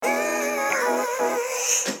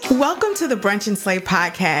Welcome to the Brunch and Slay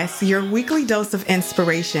podcast, your weekly dose of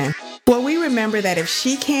inspiration, where we remember that if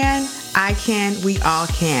she can, I can, we all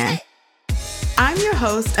can. I'm your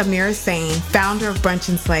host, Amira Sain, founder of Brunch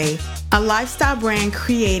and Slay, a lifestyle brand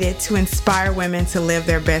created to inspire women to live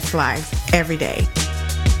their best lives every day.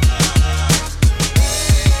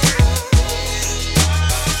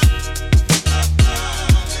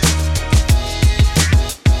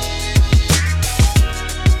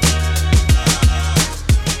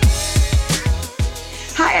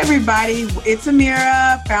 Hi, everybody. It's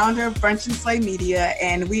Amira, founder of Brunch and Slay Media,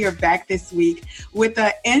 and we are back this week with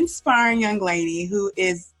an inspiring young lady who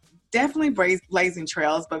is definitely blazing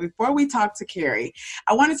trails. But before we talk to Carrie,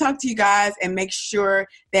 I want to talk to you guys and make sure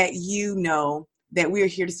that you know that we are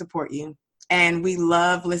here to support you. And we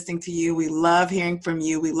love listening to you. We love hearing from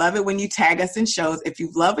you. We love it when you tag us in shows. If you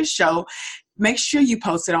love a show, make sure you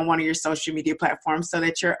post it on one of your social media platforms so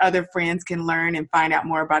that your other friends can learn and find out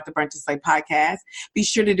more about the Brunch and Slay podcast. Be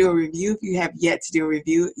sure to do a review if you have yet to do a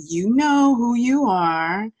review. You know who you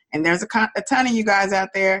are. And there's a ton of you guys out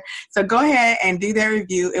there. So go ahead and do that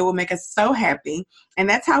review. It will make us so happy. And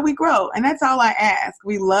that's how we grow. And that's all I ask.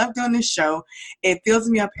 We love doing this show. It fills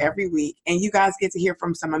me up every week. And you guys get to hear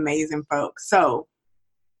from some amazing folks. So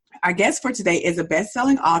our guest for today is a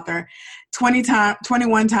best-selling author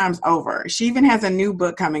 21 times over. She even has a new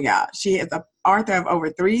book coming out. She is an author of over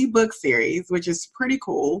 3 book series, which is pretty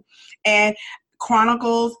cool. And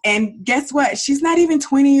chronicles, and guess what? She's not even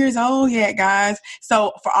 20 years old yet, guys.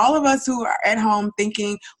 So for all of us who are at home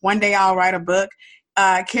thinking one day I'll write a book,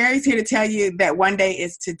 Carrie's here to tell you that one day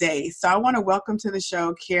is today. So I want to welcome to the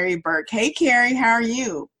show Carrie Berk. Hey, Carrie, how are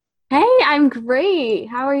you? Hey, I'm great.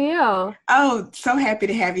 How are you? Oh, so happy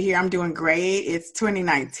to have you here. I'm doing great. It's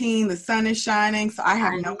 2019. The sun is shining, so I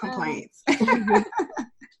have no complaints.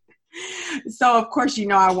 So, of course,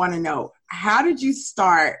 I want to know, how did you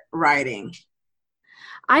start writing?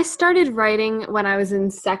 I started writing when I was in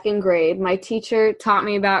 2nd grade. My teacher taught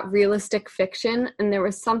me about realistic fiction, and there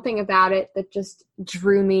was something about it that just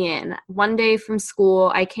drew me in. One day from school,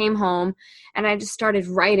 I came home, and I just started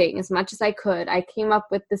writing as much as I could. I came up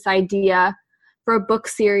with this idea for a book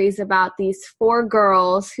series about these 4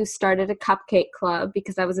 girls who started a cupcake club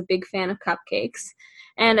because I was a big fan of cupcakes.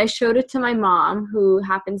 And I showed it to my mom, who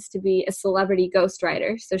happens to be a celebrity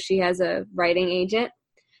ghostwriter, so she has a writing agent.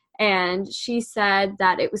 And she said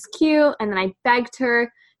that it was cute, and then I begged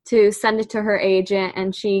her to send it to her agent,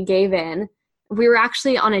 and she gave in. We were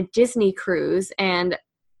actually on a Disney cruise, and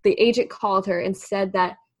the agent called her and said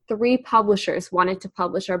that 3 publishers wanted to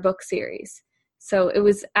publish our book series. So it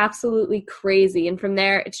was absolutely crazy, and from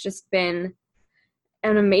there, it's just been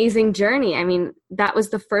an amazing journey. I mean, that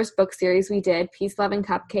was the first book series we did. Peace, Love, and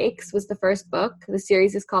Cupcakes was the first book. The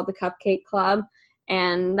series is called The Cupcake Club.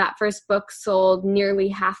 And that first book sold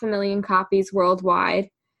nearly 500,000 copies worldwide.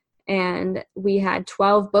 And we had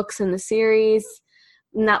 12 books in the series.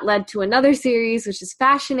 And that led to another series, which is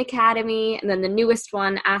Fashion Academy. And then the newest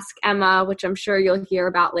one, Ask Emma, which I'm sure you'll hear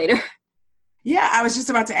about later. Yeah, I was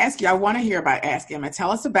just about to ask you. I want to hear about Ask Emma.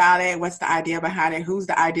 Tell us about it. What's the idea behind it? Who's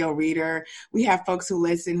the ideal reader? We have folks who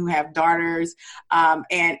listen who have daughters. And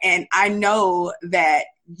I know that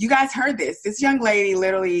you guys heard this. This young lady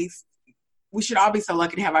literally, we should all be so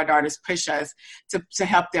lucky to have our daughters push us to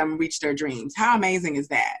help them reach their dreams. How amazing is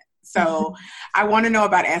that? So I want to know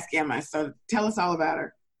about Ask Emma. So tell us all about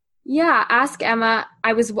her. Yeah, Ask Emma.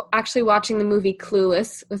 I was actually watching the movie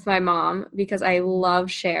Clueless with my mom because I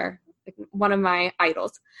love Cher, like one of my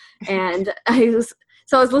idols. And I was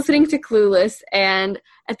listening to Clueless, and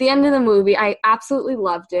at the end of the movie, I absolutely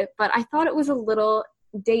loved it, but I thought it was a little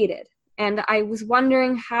dated. And I was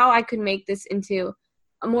wondering how I could make this into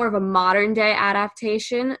more of a modern day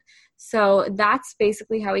adaptation. So that's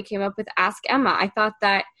basically how we came up with Ask Emma. I thought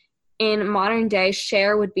that in modern day,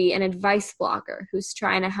 Cher would be an advice blogger who's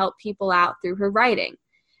trying to help people out through her writing.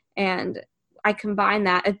 And I combine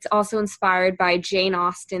that. It's also inspired by Jane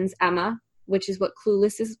Austen's Emma, which is what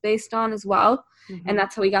Clueless is based on as well. Mm-hmm. And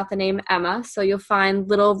that's how we got the name Emma. So you'll find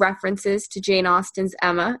little references to Jane Austen's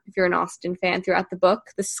Emma if you're an Austen fan throughout the book.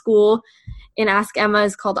 The school in Ask Emma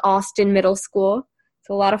is called Austen Middle School.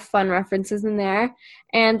 So a lot of fun references in there.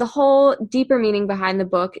 And the whole deeper meaning behind the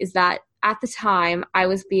book is that at the time I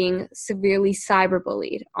was being severely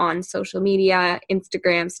cyberbullied on social media,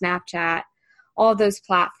 Instagram, Snapchat, all those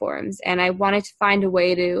platforms. And I wanted to find a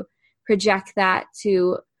way to project that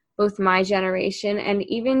to both my generation and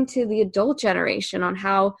even to the adult generation on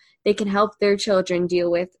how they can help their children deal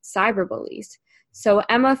with cyberbullies. So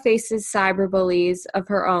Emma faces cyber bullies of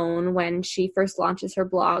her own when she first launches her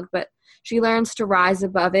blog, but she learns to rise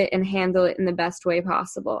above it and handle it in the best way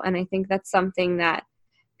possible. And I think that's something that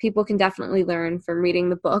people can definitely learn from reading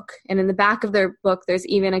the book. And in the back of their book, there's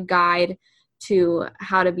even a guide to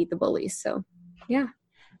how to beat the bullies. So, yeah.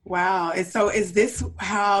 Wow. And so is this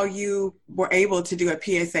how you were able to do a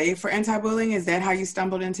PSA for anti-bullying? Is that how you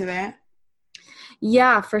stumbled into that?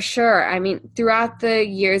 Yeah, for sure. I mean, throughout the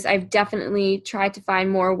years, I've definitely tried to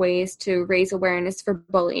find more ways to raise awareness for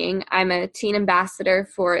bullying. I'm a teen ambassador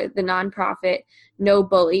for the nonprofit No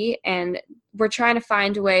Bully, and we're trying to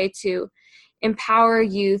find a way to empower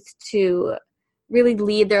youth to really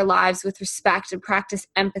lead their lives with respect and practice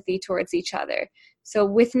empathy towards each other. So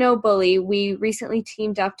with No Bully, we recently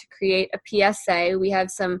teamed up to create a PSA. We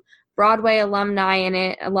have some Broadway alumni in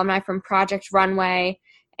it, alumni from Project Runway,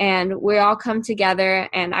 and we all come together,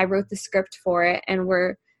 and I wrote the script for it, and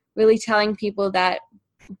we're really telling people that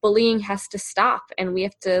bullying has to stop, and we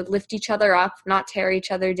have to lift each other up, not tear each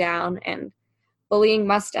other down, and bullying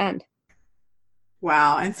must end.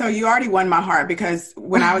 Wow. And so you already won my heart, because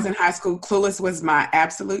when I was in high school, Clueless was my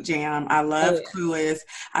absolute jam. I love Clueless.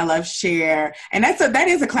 I love Cher. And that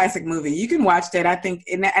is a classic movie. You can watch that, I think.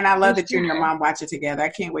 And I love that you and your mom watch it together. I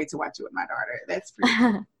can't wait to watch it with my daughter. That's pretty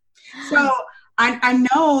cool. So I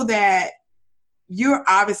know that you're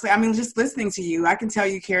obviously, I mean, just listening to you, I can tell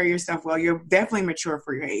you carry yourself well. You're definitely mature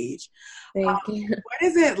for your age. Thank you. What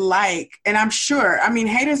is it like? And I'm sure, I mean,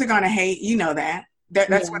 haters are going to hate, you know that.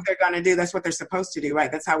 That's what they're going to do. That's what they're supposed to do, right?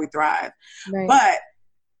 That's how we thrive. Right. But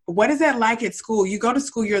what is that like at school? You go to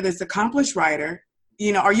school, you're this accomplished writer.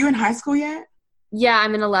 You know, are you in high school yet? Yeah,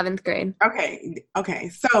 I'm in 11th grade. Okay.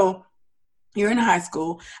 So you're in high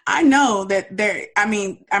school. I know that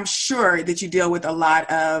I'm sure that you deal with a lot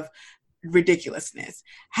of ridiculousness.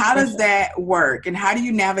 How does that work? And how do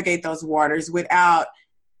you navigate those waters without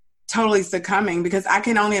totally succumbing? Because I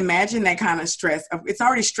can only imagine that kind of stress. It's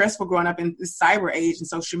already stressful growing up in the cyber age and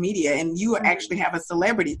social media, and you actually have a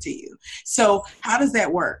celebrity to you. So how does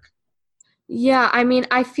that work? Yeah, I mean,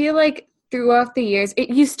 I feel like throughout the years, it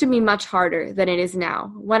used to be much harder than it is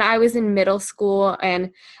now. When I was in middle school and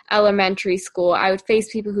elementary school, I would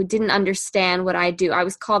face people who didn't understand what I do. I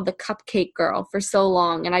was called the Cupcake Girl for so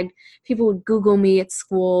long, and people would Google me at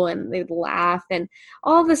school, and they'd laugh, and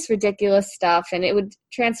all this ridiculous stuff, and it would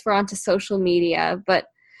transfer onto social media. But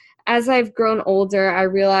as I've grown older, I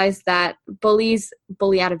realized that bullies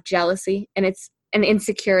bully out of jealousy, and it's an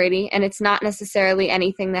insecurity, and it's not necessarily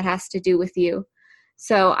anything that has to do with you.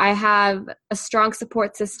 So I have a strong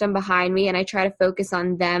support system behind me, and I try to focus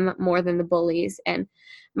on them more than the bullies. And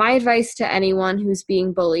my advice to anyone who's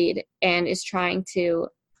being bullied and is trying to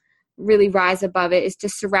really rise above it is to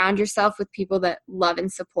surround yourself with people that love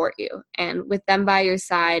and support you. And with them by your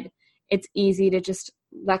side, it's easy to just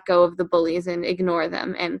let go of the bullies and ignore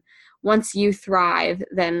them. And once you thrive,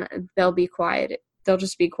 then they'll be quiet. They'll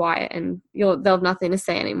just be quiet, and they'll have nothing to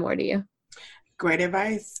say anymore to you. Great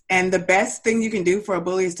advice. And the best thing you can do for a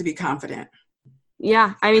bully is to be confident.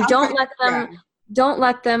 Yeah. I mean, don't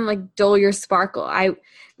let them like dull your sparkle.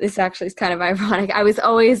 This actually is kind of ironic. I was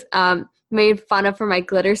always made fun of for my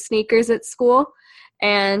glitter sneakers at school.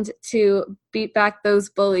 And to beat back those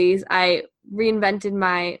bullies, I relaunched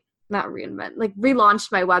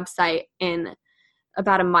my website in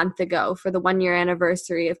about a month ago for the 1-year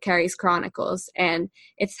anniversary of Carrie's Chronicles. And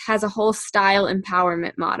it has a whole style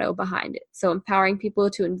empowerment motto behind it. So empowering people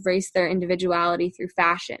to embrace their individuality through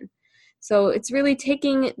fashion. So it's really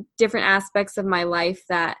taking different aspects of my life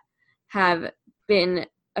that have been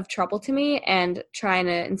of trouble to me and trying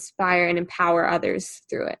to inspire and empower others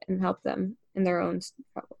through it and help them in their own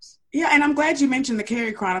troubles. Yeah, and I'm glad you mentioned the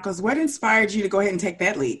Carrie Chronicles. What inspired you to go ahead and take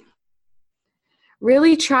that leap?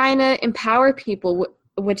 Really trying to empower people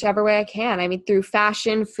whichever way I can. I mean, through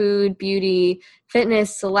fashion, food, beauty,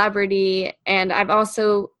 fitness, celebrity. And I've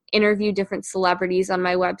also interviewed different celebrities on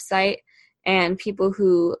my website and people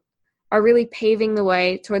who are really paving the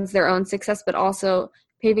way towards their own success, but also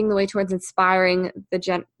paving the way towards inspiring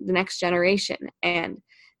the next generation. And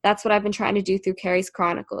that's what I've been trying to do through Carrie's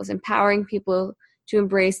Chronicles, empowering people to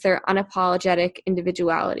embrace their unapologetic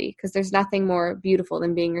individuality, because there's nothing more beautiful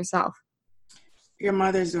than being yourself. Your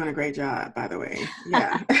mother's doing a great job, by the way.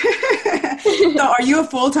 Yeah. So are you a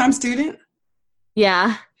full-time student?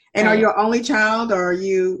 Yeah. And are you an only child, or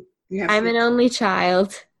you have I'm an only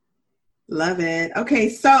child. Love it. Okay.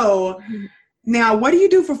 So now what do you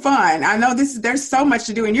do for fun? I know there's so much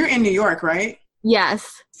to do, and you're in New York, right?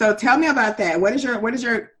 Yes. So tell me about that. What is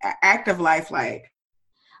your active life like?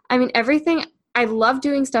 I mean, everything I love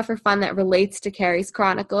doing stuff for fun that relates to Carrie's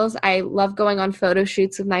Chronicles. I love going on photo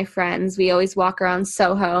shoots with my friends. We always walk around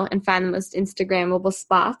Soho and find the most Instagrammable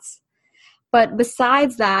spots. But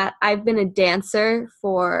besides that, I've been a dancer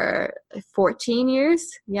for 14 years.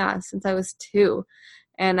 Yeah, since I was 2.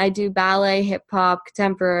 And I do ballet, hip hop,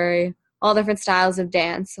 contemporary, all different styles of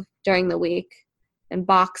dance during the week, and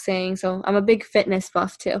boxing. So I'm a big fitness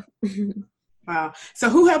buff too. Wow. So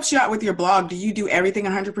who helps you out with your blog? Do you do everything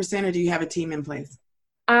 100% or do you have a team in place?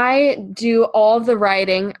 I do all of the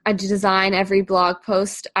writing. I design every blog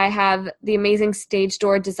post. I have the amazing stage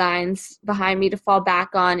door designs behind me to fall back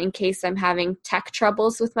on in case I'm having tech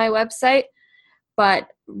troubles with my website. But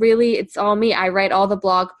really, it's all me. I write all the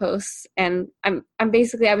blog posts, and I'm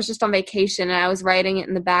basically, I was just on vacation and I was writing it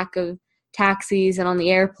in the back of taxis and on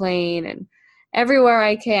the airplane and everywhere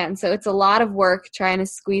I can. So it's a lot of work trying to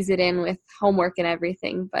squeeze it in with homework and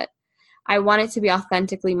everything. But I want it to be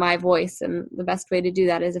authentically my voice, and the best way to do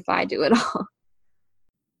that is if I do it all.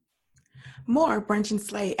 More Brunch and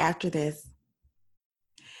Slay after this.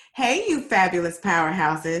 Hey, you fabulous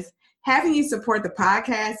powerhouses. Having you support the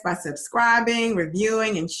podcast by subscribing,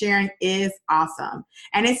 reviewing, and sharing is awesome.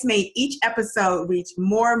 And it's made each episode reach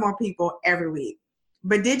more and more people every week.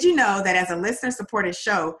 But did you know that as a listener-supported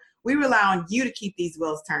show, we rely on you to keep these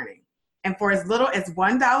wheels turning? And for as little as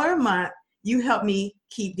 $1 a month, you help me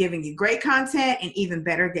keep giving you great content and even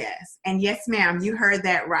better guests. And yes, ma'am, you heard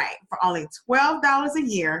that right. For only $12 a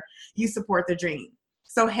year, you support the dream.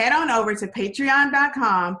 So head on over to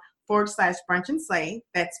patreon.com/brunch and slay.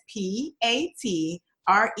 That's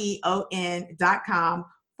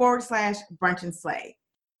patreon.com/brunch and slay.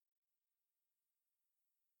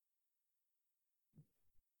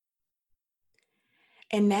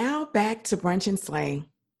 And now back to Brunch and Slay.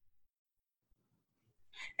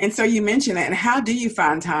 And so you mentioned that. And how do you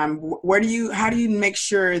find time? How do you make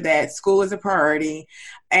sure that school is a priority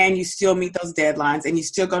and you still meet those deadlines and you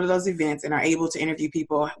still go to those events and are able to interview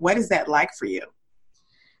people? What is that like for you?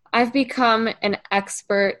 I've become an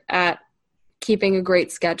expert at keeping a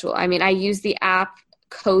great schedule. I mean, I use the app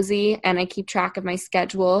Cozy and I keep track of my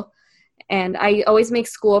schedule. And I always make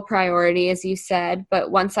school a priority, as you said.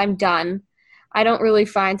 But once I'm done, I don't really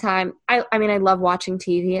find time. I mean, I love watching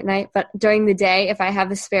TV at night, but during the day, if I have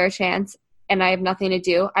a spare chance and I have nothing to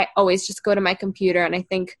do, I always just go to my computer and I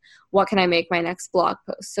think, what can I make my next blog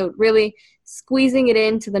post? So really squeezing it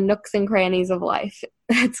into the nooks and crannies of life.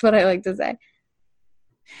 That's what I like to say.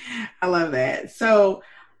 I love that. So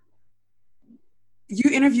you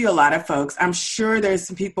interview a lot of folks. I'm sure there's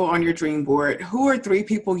some people on your dream board. Who are 3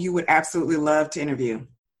 people you would absolutely love to interview?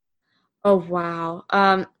 Oh, wow.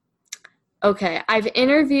 Okay, I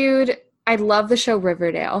love the show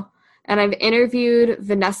Riverdale, and I've interviewed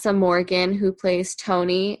Vanessa Morgan, who plays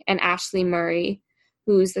Tony, and Ashley Murray,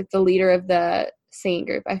 who's like the leader of the singing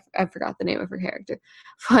group. I forgot the name of her character.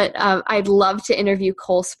 But I'd love to interview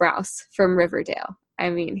Cole Sprouse from Riverdale. I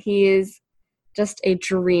mean, he is just a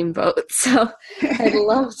dreamboat, so I'd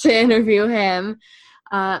love to interview him.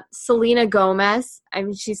 Selena Gomez, I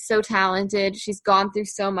mean, she's so talented. She's gone through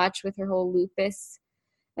so much with her whole lupus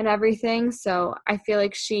and everything. So I feel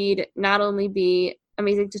like she'd not only be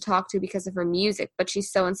amazing to talk to because of her music, but she's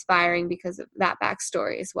so inspiring because of that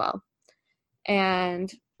backstory as well. And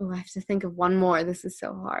I have to think of one more. This is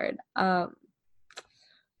so hard.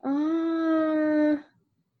 Who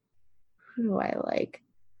do I like?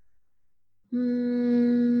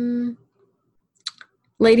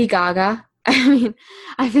 Lady Gaga. I mean,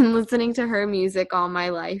 I've been listening to her music all my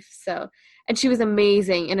life. And she was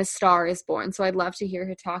amazing in A Star Is Born. So I'd love to hear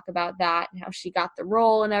her talk about that and how she got the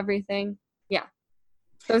role and everything. Yeah.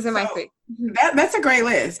 Those are my 3. That's a great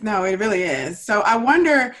list. No, it really is. So I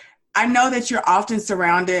wonder, I know that you're often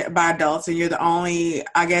surrounded by adults and you're the only,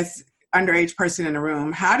 I guess, underage person in the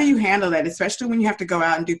room. How do you handle that, especially when you have to go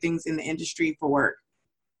out and do things in the industry for work?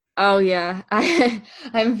 Oh, yeah.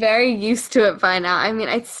 I'm very used to it by now. I mean,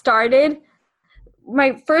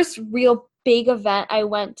 my first real big event I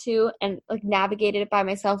went to and like navigated it by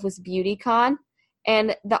myself was BeautyCon,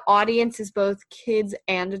 and the audience is both kids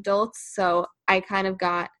and adults. So I kind of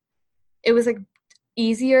it was like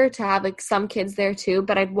easier to have like some kids there too,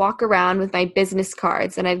 but I'd walk around with my business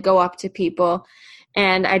cards and I'd go up to people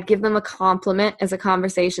and I'd give them a compliment as a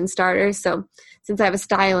conversation starter. So since I have a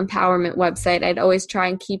style empowerment website, I'd always try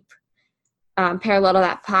and keep parallel to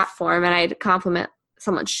that platform, and I'd compliment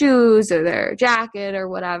someone's shoes or their jacket or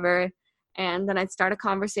whatever. And then I'd start a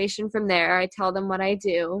conversation from there. I tell them what I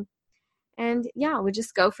do. And yeah, we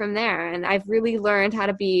just go from there. And I've really learned how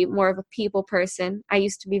to be more of a people person. I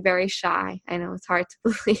used to be very shy. I know it's hard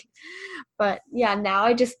to believe. But yeah, now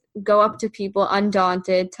I just go up to people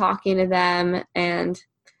undaunted, talking to them and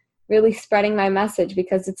really spreading my message,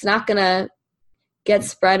 because it's not going to get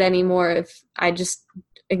spread anymore if I just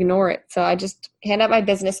ignore it. So I just hand out my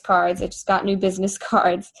business cards. I just got new business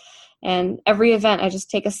cards. And every event, I just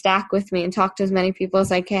take a stack with me and talk to as many people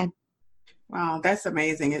as I can. Wow, that's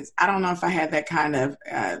amazing. I don't know if I had that kind of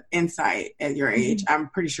insight at your age. I'm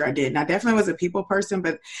pretty sure I did. And I definitely was a people person,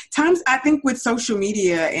 but times I think with social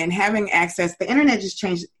media and having access, the internet just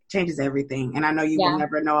changes everything. And I know you will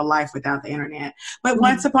never know a life without the internet. But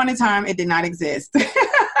once upon a time, it did not exist.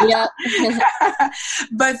 Yeah.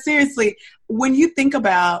 But seriously, when you think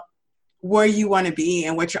about where you want to be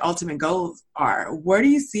and what your ultimate goals are, where do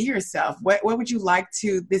you see yourself? What would you like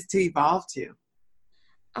this to evolve to?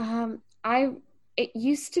 It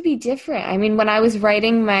used to be different. I mean, when I was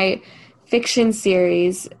writing my fiction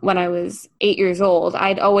series when I was 8 years old,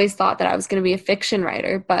 I'd always thought that I was going to be a fiction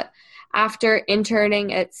writer. But after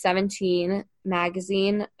interning at 17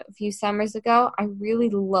 magazine a few summers ago, I really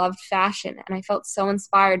loved fashion and I felt so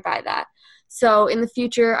inspired by that. So in the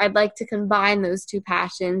future, I'd like to combine those two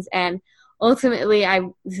passions, and ultimately,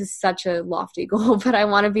 this is such a lofty goal, but I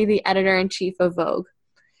want to be the editor-in-chief of Vogue,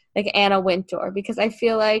 like Anna Wintour, because I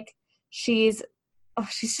feel like she's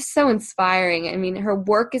just so inspiring. I mean, her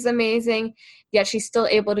work is amazing, yet she's still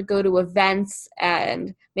able to go to events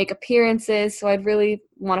and make appearances. So I'd really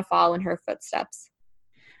want to follow in her footsteps.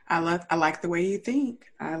 I like the way you think.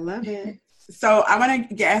 I love it. So I want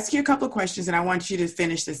to ask you a couple of questions, and I want you to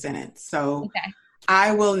finish the sentence. So, okay.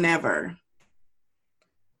 I will never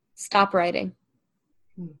stop writing.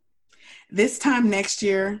 This time next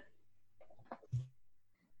year,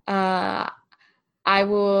 I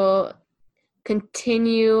will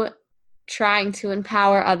continue trying to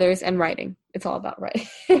empower others and writing. It's all about writing.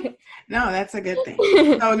 No, that's a good thing.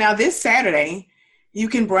 So now this Saturday, you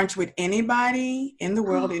can brunch with anybody in the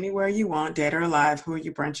world, anywhere you want, dead or alive. Who are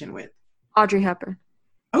you brunching with? Audrey Hepburn.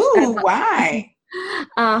 Oh, why?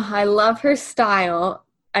 I love her style.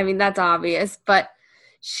 I mean, that's obvious, but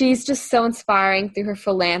she's just so inspiring through her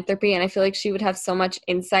philanthropy, and I feel like she would have so much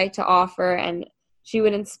insight to offer, and she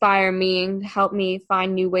would inspire me and help me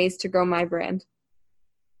find new ways to grow my brand.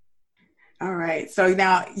 All right. So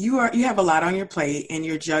now you have a lot on your plate and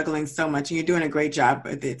you're juggling so much and you're doing a great job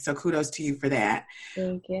with it. So kudos to you for that.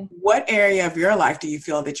 Thank you. What area of your life do you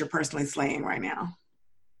feel that you're personally slaying right now?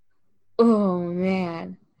 Oh,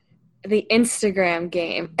 man. The Instagram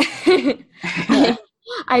game.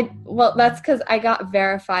 That's because I got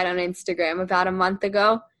verified on Instagram about a month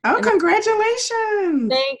ago. Oh,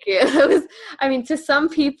 congratulations. Thank you. To some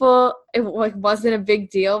people, it wasn't a big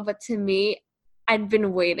deal, but to me, I'd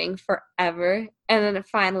been waiting forever, and then it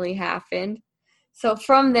finally happened. So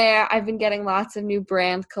from there, I've been getting lots of new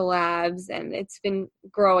brand collabs, and it's been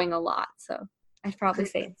growing a lot. So I'd probably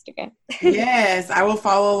say Instagram. Yes, I will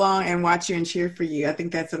follow along and watch you and cheer for you. I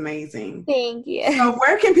think that's amazing. Thank you. So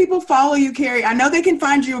where can people follow you, Carrie? I know they can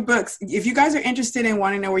find your books. If you guys are interested in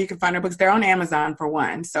wanting to know where you can find our books, they're on Amazon for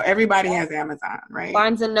one. So everybody has Amazon, right?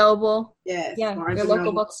 Barnes & Noble. Yes. Yeah, your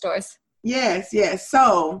local bookstores. Yes.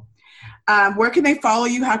 So where can they follow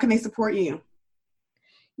you? How can they support you?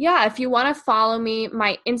 Yeah, if you want to follow me,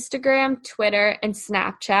 my Instagram, Twitter, and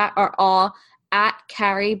Snapchat are all at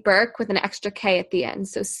Carrie Berk with an extra K at the end.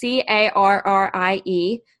 So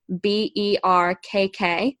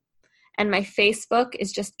CarrieBerkk. And my Facebook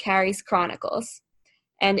is just Carrie's Chronicles.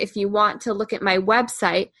 And if you want to look at my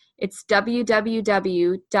website, it's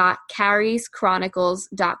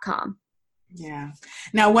www.carrieschronicles.com. Yeah.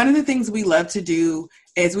 Now, one of the things we love to do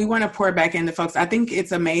is we want to pour back into folks. I think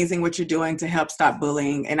it's amazing what you're doing to help stop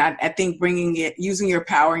bullying. And I think using your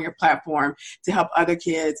power and your platform to help other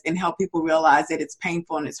kids and help people realize that it's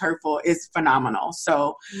painful and it's hurtful is phenomenal.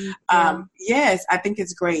 So, yes, I think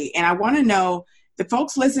it's great. And I want to know, the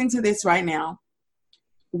folks listening to this right now,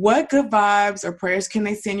 what good vibes or prayers can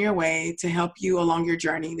they send your way to help you along your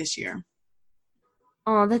journey this year?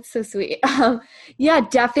 Oh, that's so sweet. Yeah,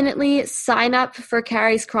 definitely sign up for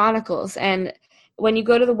Carrie's Chronicles. And when you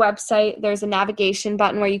go to the website, there's a navigation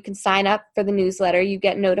button where you can sign up for the newsletter. You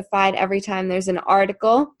get notified every time there's an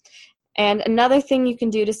article. And another thing you can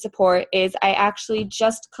do to support is I actually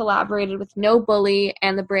just collaborated with No Bully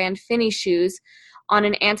and the brand Finney Shoes on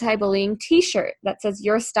an anti-bullying t-shirt that says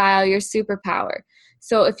your style, your superpower.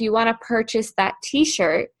 So if you want to purchase that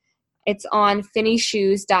t-shirt, it's on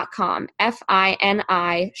finnyshoes.com,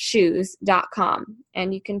 FINI shoes.com,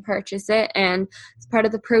 and you can purchase it. And part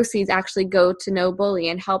of the proceeds actually go to No Bully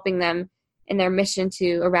and helping them in their mission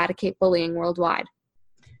to eradicate bullying worldwide.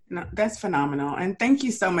 No, that's phenomenal. And thank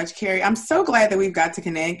you so much, Carrie. I'm so glad that we've got to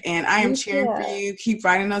connect, and I am cheering for you. Keep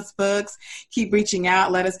writing those books, keep reaching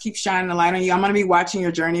out. Let us keep shining the light on you. I'm going to be watching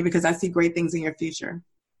your journey because I see great things in your future.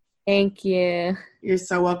 Thank you. You're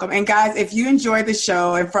so welcome. And guys, if you enjoyed the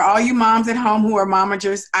show, and for all you moms at home who are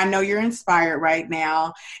momagers, I know you're inspired right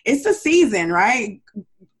now. It's the season, right?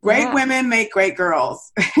 Great women make great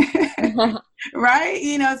girls. Right?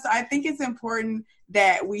 So I think it's important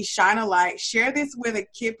that we shine a light. Share this with a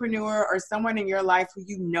kidpreneur or someone in your life who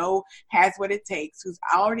you know has what it takes, who's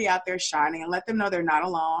already out there shining, and let them know they're not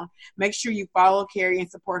alone. Make sure you follow Carrie and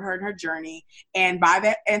support her in her journey, and buy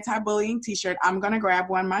that anti-bullying t-shirt. I'm going to grab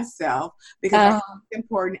one myself because I think it's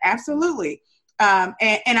important. Absolutely. And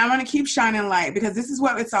I'm going to keep shining light because this is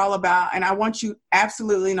what it's all about. And I want you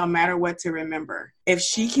absolutely, no matter what, to remember, if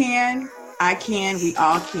she can, I can, we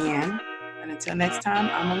all can. And until next time,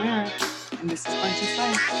 I'm Amira, and this is Bunch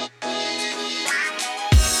and Slay.